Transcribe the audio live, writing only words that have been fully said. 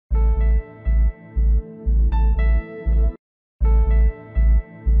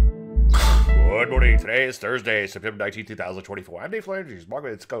morning. Today is Thursday, September 19, 2024. I'm Dave Landry.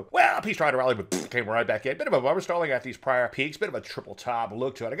 Market, let's go. Well, peace tried to rally, but came right back in. Bit of a bummer stalling at these prior peaks. Bit of a triple top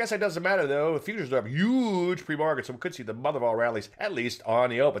look to it. I guess that doesn't matter, though. The futures are huge pre-market, so we could see the mother of all rallies, at least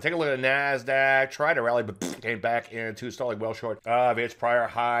on the open. Take a look at the NASDAQ. Tried to rally, but came back into stalling well short of its prior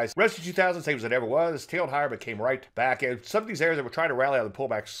highs. Rest of 2000, same as it ever was. Tailed higher, but came right back in. Some of these areas that were trying to rally out of the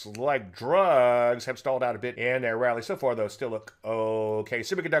pullbacks, like drugs, have stalled out a bit in their rally. So far, though, still look okay.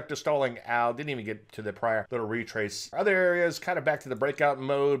 Semiconductor stalling out. Didn't even get to the prior little retrace. Other areas kind of back to the breakout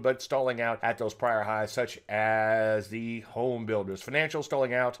mode, but stalling out at those prior highs, such as the home builders. Financial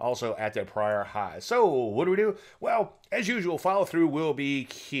stalling out also at their prior highs. So what do? Well, as usual, follow through will be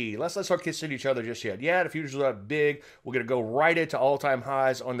key. Let's start kissing each other just yet. Yeah, the futures are big. We're going to go right into all-time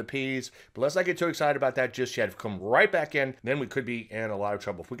highs on the Ps, but let's not get too excited about that just yet. If we come right back in, then we could be in a lot of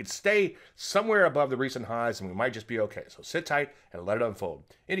trouble. If we could stay somewhere above the recent highs, then we might just be okay. So sit tight and let it unfold.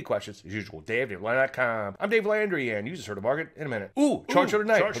 Any questions, as usual, DaveLandry.com. I'm Dave Landry, and you just heard the market in a minute. Chart show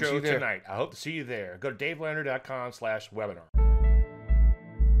tonight. Chart show tonight. I hope to see you there. Go to DaveLandry.com/webinar.